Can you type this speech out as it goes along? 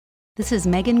This is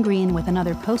Megan Green with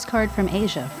another postcard from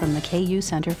Asia from the KU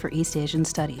Center for East Asian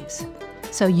Studies.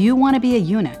 So you want to be a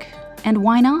eunuch, and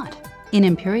why not? In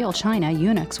imperial China,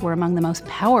 eunuchs were among the most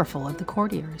powerful of the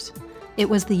courtiers. It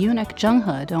was the eunuch Zheng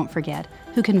He, don't forget,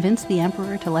 who convinced the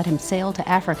emperor to let him sail to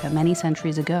Africa many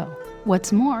centuries ago.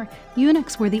 What's more,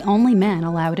 eunuchs were the only men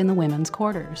allowed in the women's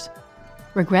quarters.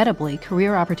 Regrettably,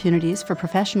 career opportunities for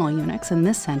professional eunuchs in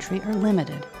this century are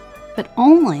limited, but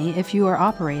only if you are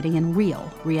operating in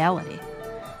real reality.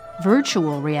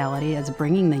 Virtual reality is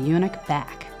bringing the eunuch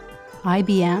back.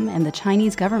 IBM and the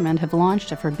Chinese government have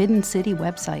launched a Forbidden City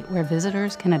website where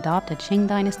visitors can adopt a Qing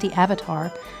Dynasty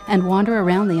avatar and wander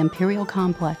around the imperial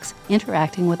complex,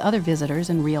 interacting with other visitors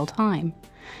in real time.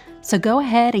 So go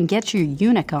ahead and get your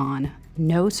eunuch on.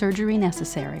 No surgery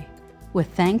necessary. With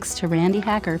thanks to Randy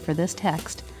Hacker for this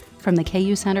text, from the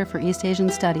KU Center for East Asian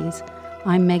Studies,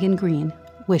 I'm Megan Green.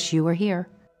 Wish you were here.